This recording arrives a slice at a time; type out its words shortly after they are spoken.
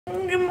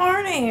Good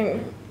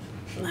morning.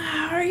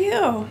 How are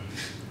you?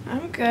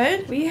 I'm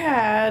good. We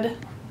had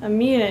a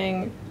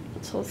meeting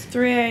until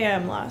 3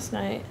 a.m. last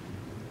night.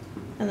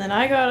 And then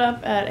I got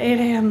up at 8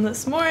 a.m.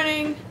 this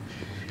morning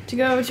to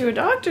go to a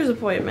doctor's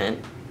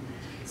appointment.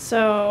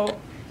 So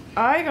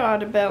I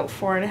got about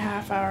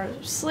 4.5 hours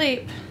of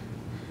sleep.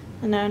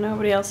 And now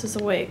nobody else is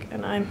awake.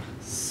 And I'm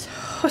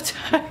so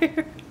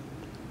tired.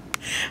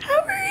 How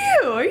are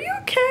you? Are you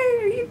okay?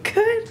 Are you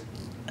good?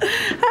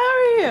 How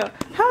are you?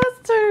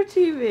 How's Turner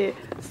TV?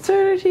 Is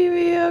Turner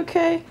TV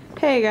okay?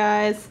 Hey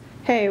guys.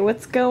 Hey,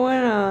 what's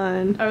going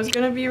on? I was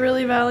gonna be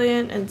really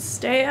valiant and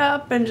stay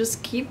up and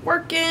just keep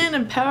working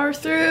and power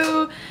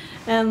through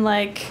and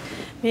like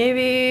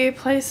maybe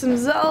play some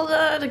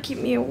Zelda to keep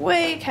me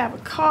awake, have a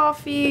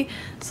coffee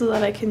so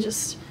that I can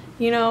just,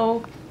 you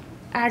know,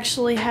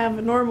 actually have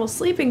a normal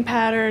sleeping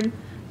pattern.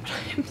 But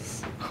I'm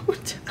so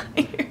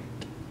tired.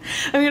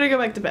 I'm gonna go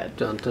back to bed.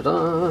 Dun da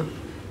da.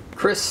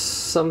 Chris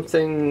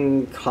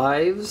something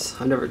Hives.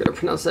 I'm never gonna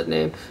pronounce that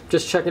name.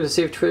 Just checking to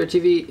see if Twitter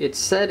TV, it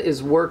said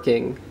is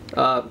working,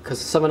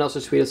 because someone else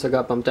just tweeted, so I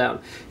got bumped down.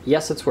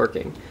 Yes, it's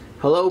working.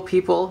 Hello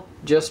people,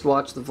 just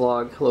watched the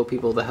vlog. Hello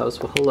people of the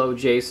house. Well, hello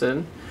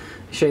Jason.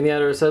 Shane the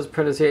editor says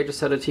ApprenticeEh just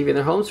had a TV in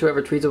their homes.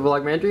 Whoever tweets a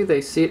vlogmentary, they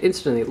see it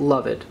instantly.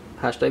 Love it.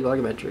 Hashtag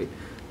vlogmentary.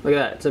 Look at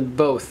that, it's in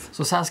both.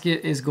 So Saskia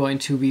is going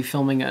to be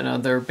filming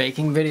another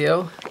baking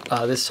video.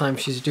 This time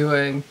she's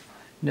doing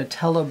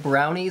Nutella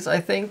brownies, I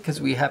think, because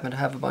we happen to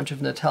have a bunch of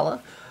Nutella.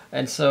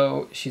 And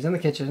so she's in the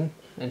kitchen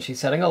and she's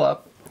setting all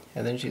up,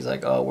 and then she's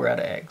like, oh, we're out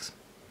of eggs.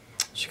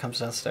 She comes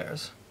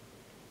downstairs.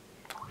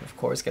 Of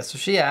course, guess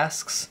what she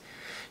asks?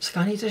 She's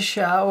like, I need to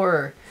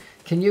shower.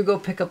 Can you go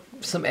pick up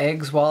some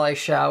eggs while I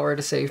shower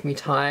to save me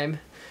time?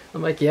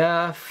 I'm like,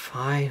 yeah,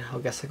 fine. I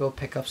guess I'll go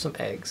pick up some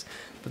eggs.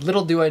 But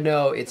little do I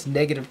know, it's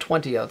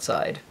 -20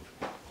 outside.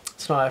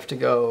 So I have to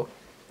go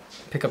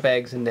pick up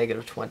eggs in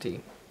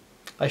 -20.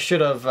 I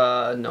should have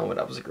known what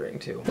I was agreeing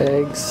to.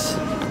 Eggs.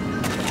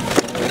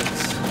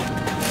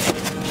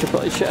 Should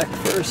probably check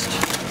first.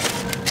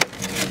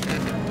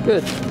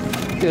 Good.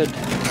 Good.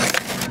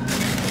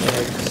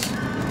 Eggs.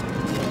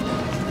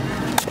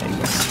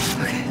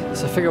 Okay,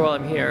 so I figure while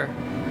I'm here,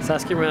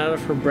 Saskia ran out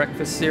of her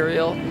breakfast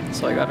cereal,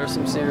 so I got her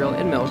some cereal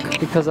and milk,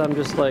 because I'm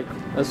just like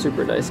a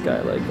super nice guy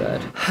like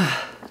that.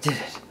 Did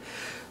it.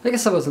 I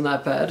guess that wasn't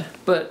that bad,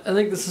 but I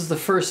think this is the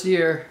first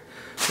year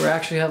where I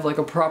actually have like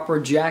a proper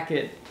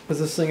jacket, because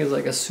this thing is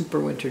like a super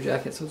winter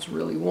jacket, so it's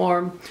really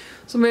warm.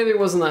 So maybe it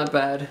wasn't that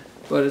bad,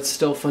 but it's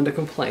still fun to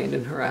complain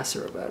and harass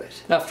her about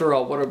it. After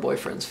all, what are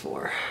boyfriends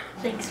for?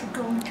 Thanks for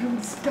going to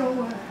the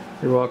store.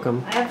 You're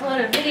welcome. I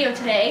uploaded a video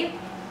today,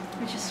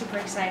 which is super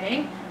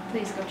exciting.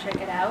 Please go check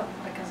it out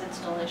because it's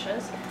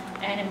delicious,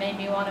 and it made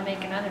me want to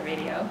make another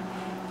video.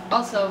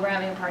 Also, we're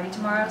having a party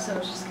tomorrow, so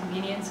it's just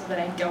convenient so that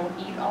I don't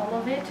eat all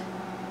of it.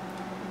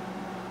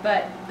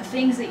 But the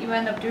things that you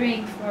end up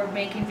doing for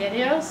making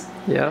videos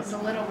is a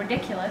little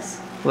ridiculous.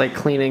 Like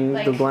cleaning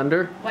the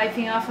blender?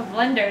 Wiping off a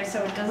blender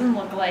so it doesn't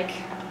look like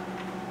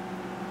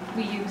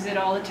we use it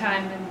all the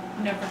time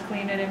and never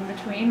clean it in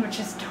between, which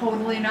is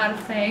totally not a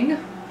thing.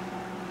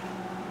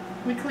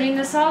 We clean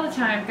this all the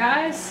time,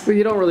 guys. Well,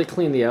 you don't really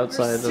clean the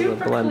outside of the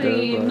blender.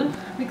 Clean.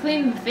 But... we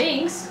clean the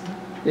things.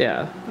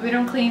 Yeah. But we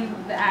don't clean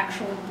the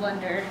actual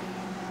blender.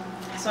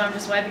 So I'm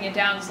just wiping it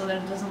down so that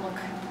it doesn't look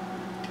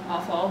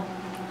awful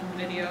in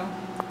the video.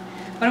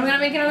 But I'm gonna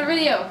make another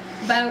video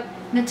about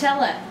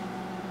Nutella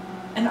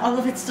and all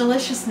of its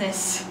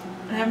deliciousness.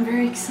 And I'm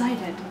very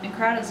excited. And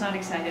Corrado's not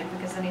excited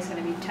because then he's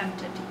gonna be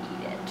tempted to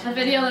eat it. The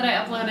video that I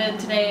uploaded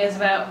today is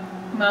about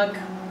mug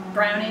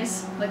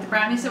brownies, like the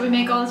brownies that we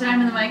make all the time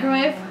in the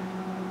microwave.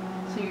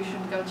 So you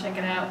should go check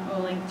it out.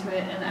 We'll link to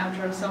it in the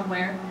outro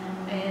somewhere.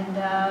 And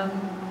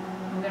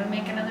I'm gonna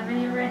make another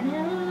video right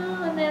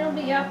now, and then it'll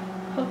be up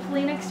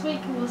hopefully next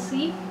week. We'll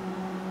see.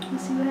 We'll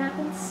see what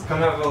happens. Come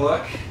have a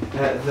look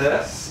at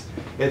this.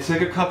 It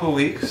took a couple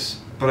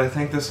weeks, but I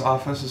think this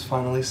office is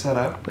finally set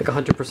up. Like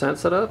 100%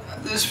 set up?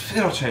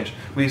 It'll change.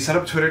 We set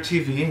up Twitter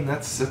TV, and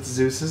that's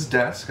Zeus's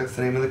desk. That's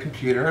the name of the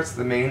computer. It's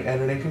the main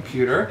editing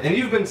computer. And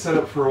you've been set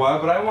up for a while,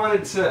 but I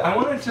wanted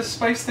to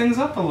spice things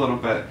up a little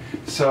bit.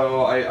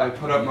 So I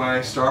put up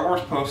my Star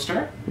Wars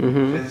poster.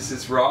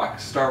 It's rock.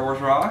 Star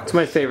Wars rock. It's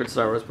my favorite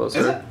Star Wars poster.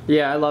 Is it?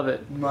 Yeah, I love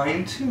it.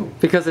 Mine too.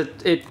 Because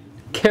it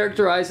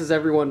characterizes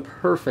everyone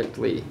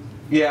perfectly.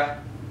 Yeah.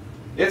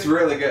 It's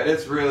really good.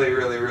 It's really,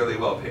 really, really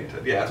well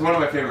painted. Yeah, it's one of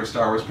my favorite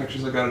Star Wars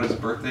pictures. I got it as a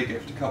birthday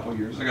gift a couple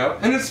years ago.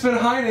 And it's been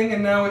hiding,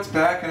 and now it's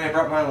back, and I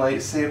brought my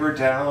lightsaber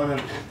down,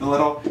 and the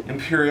little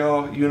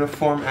Imperial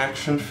uniform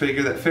action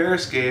figure that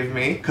Ferris gave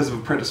me, because of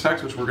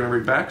ApprenticeEh, which we're going to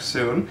read back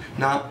soon.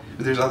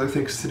 There's other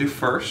things to do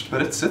first,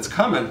 but it's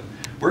coming.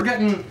 We're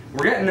getting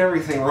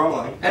everything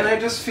rolling. And I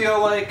just feel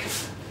like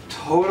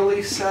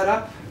totally set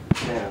up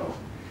now.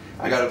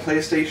 I got a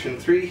PlayStation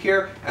 3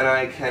 here, and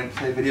I can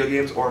play video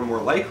games, or more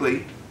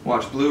likely,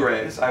 watch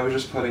Blu-rays. I was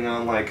just putting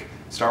on like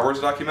Star Wars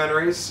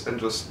documentaries and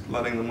just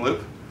letting them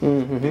loop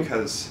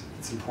because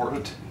it's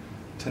important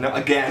to know.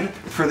 Again,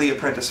 for the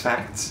Apprentice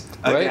Facts.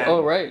 Again, right,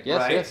 oh right, yes,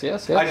 right?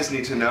 yes. I just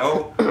need to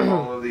know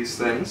all of these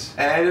things.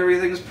 And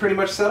everything's pretty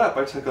much set up.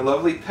 I took a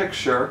lovely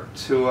picture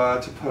to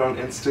put on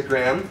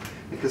Instagram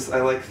because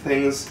I like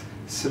things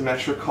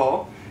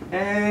symmetrical.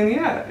 And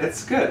yeah,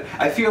 it's good.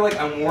 I feel like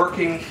I'm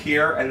working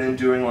here and then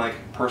doing like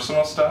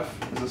personal stuff.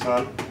 Is this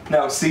on?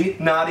 No, see?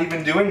 Not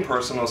even doing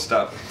personal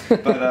stuff.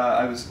 But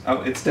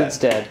oh, it's dead. It's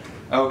dead.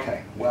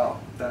 Okay,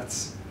 well,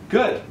 that's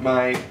good.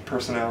 My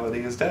personality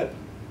is dead.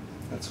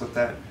 That's what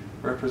that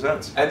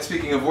represents. And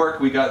speaking of work,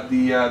 we got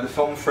the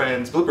Film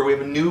Friends blooper. We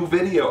have a new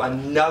video,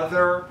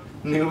 another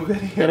new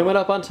video. And it went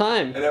up on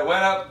time. And it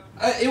went up.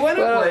 It went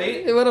up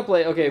late. It went up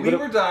late. Okay, we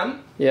were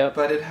done. Yeah.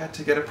 But it had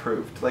to get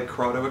approved, like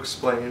Corrado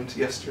explained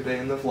yesterday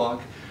in the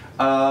vlog.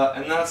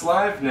 And that's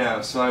live now.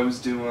 So I was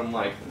doing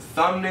like the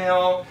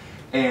thumbnail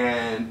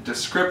and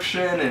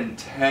description and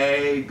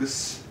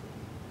tags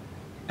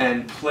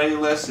and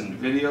playlist and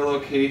video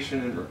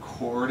location and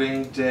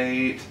recording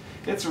date.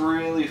 It's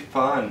really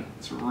fun.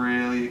 It's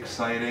really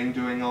exciting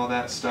doing all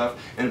that stuff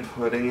and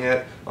putting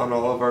it on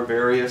all of our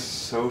various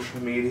social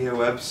media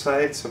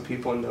websites so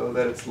people know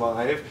that it's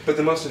live. But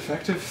the most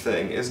effective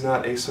thing is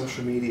not a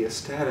social media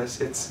status,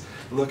 it's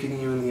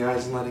looking you in the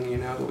eyes and letting you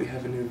know that we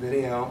have a new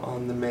video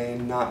on the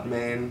main, not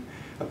main,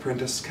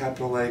 Apprentice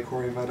A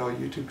Corey Vidal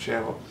YouTube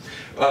channel,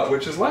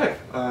 which is live.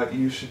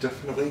 You should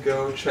definitely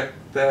go check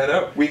that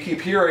out. We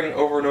keep hearing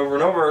over and over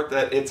and over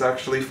that it's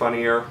actually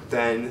funnier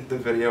than the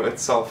video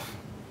itself.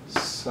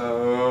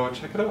 So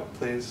check it out,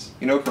 please.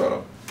 You know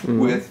Corrado,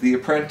 with the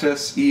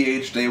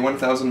ApprenticeEh Day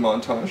 1000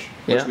 montage,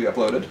 which we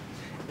uploaded,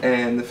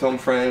 and the Film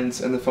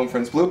Friends and the Film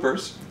Friends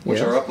bloopers, which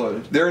are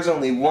uploaded. There is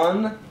only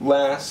one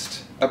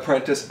last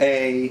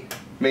ApprenticeA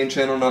main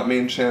channel, not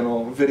main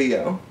channel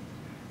video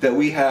that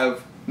we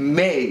have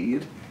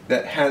made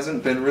that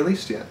hasn't been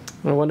released yet.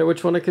 I wonder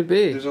which one it could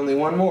be. There's only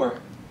one more.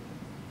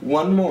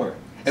 One more.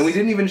 And we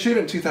didn't even shoot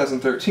it in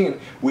 2013.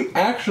 We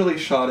actually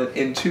shot it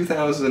in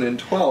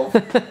 2012.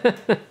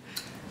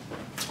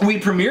 We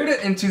premiered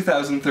it in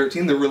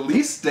 2013. The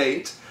release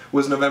date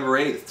was November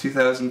 8th,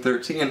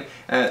 2013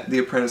 at the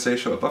ApprenticeA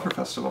show at Buffer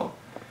Festival.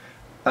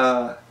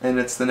 And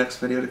it's the next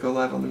video to go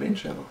live on the main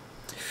channel.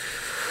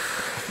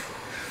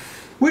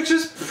 Which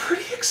is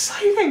pretty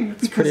exciting.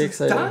 It's pretty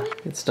exciting.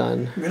 It's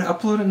done. We're going to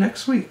upload it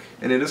next week.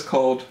 And it is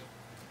called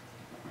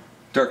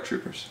Dark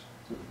Troopers.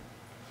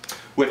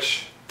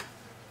 Which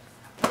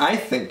I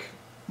think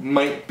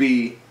might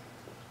be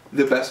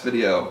the best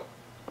video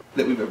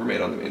that we've ever made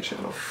on the main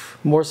channel.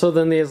 More so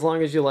than the As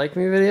Long As You Like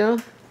Me video?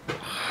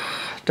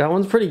 That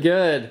one's pretty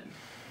good.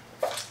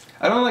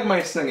 I don't like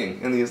my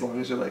singing in the As Long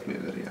As You Like Me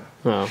video.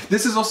 Oh.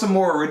 This is also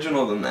more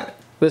original than that.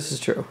 This is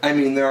true. I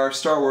mean, there are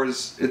Star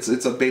Wars, it's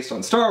based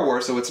on Star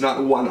Wars, so it's not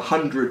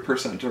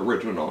 100%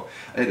 original.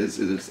 It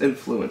is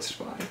influenced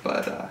by,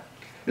 but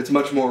it's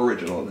much more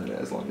original than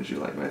As Long As You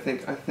Like Me. I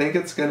think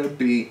it's gonna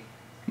be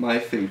my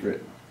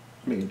favorite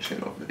main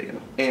channel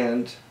video.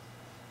 And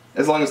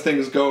as long as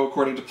things go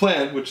according to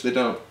plan, which they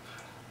don't,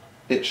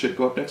 it should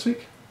go up next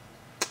week.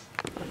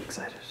 I'm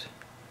excited.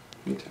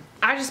 Me too.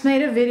 I just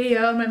made a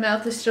video and my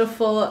mouth is still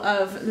full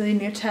of the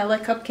Nutella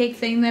cupcake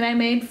thing that I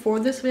made for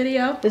this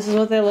video. This is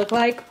what they look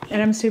like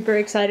and I'm super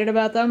excited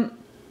about them.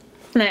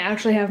 And I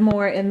actually have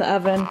more in the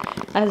oven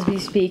as we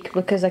speak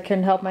because I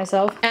couldn't help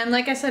myself. And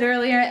like I said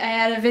earlier, I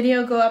had a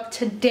video go up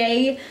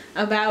today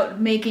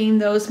about making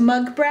those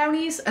mug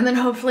brownies. And then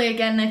hopefully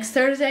again next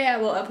Thursday I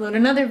will upload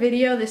another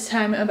video, this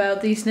time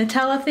about these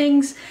Nutella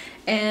things.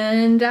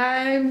 And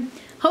I'm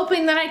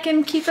hoping that I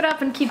can keep it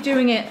up and keep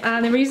doing it.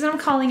 The reason I'm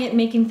calling it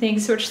Making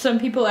Things, which some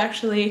people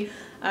actually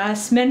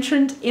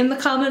mentioned in the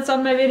comments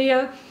on my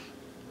video,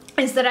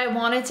 is that I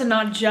want it to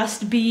not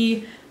just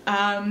be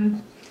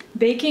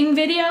baking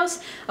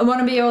videos. I want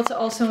to be able to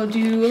also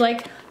do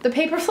like the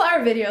paper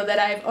flower video that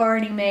I've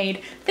already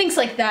made. Things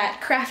like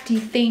that, crafty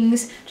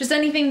things, just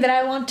anything that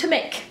I want to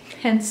make.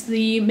 Hence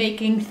the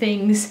Making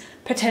Things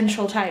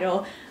potential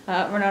title.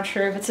 We're not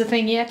sure if it's a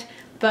thing yet,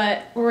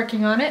 but we're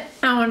working on it.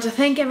 I want to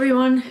thank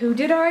everyone who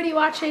did already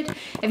watch it.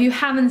 If you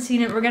haven't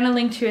seen it, we're gonna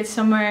link to it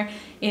somewhere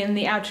in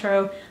the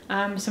outro,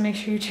 so make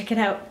sure you check it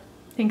out.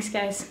 Thanks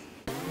guys.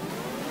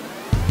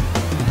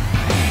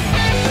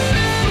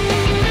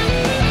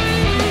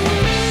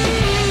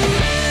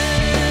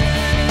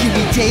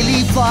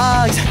 Daily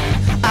vlogs,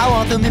 I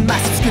want them in my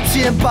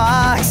subscription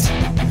box.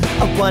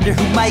 I wonder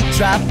who might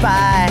drop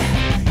by,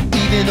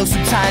 even though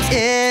sometimes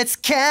it's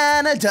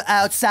Canada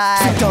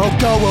outside. So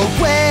don't go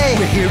away,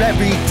 we're here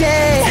every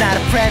day. It's not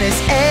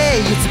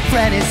ApprenticeA, it's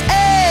ApprenticeA.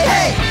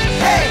 Hey,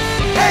 hey,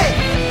 hey,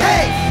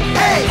 hey,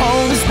 hey.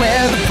 Home is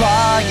where the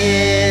vlog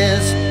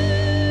is.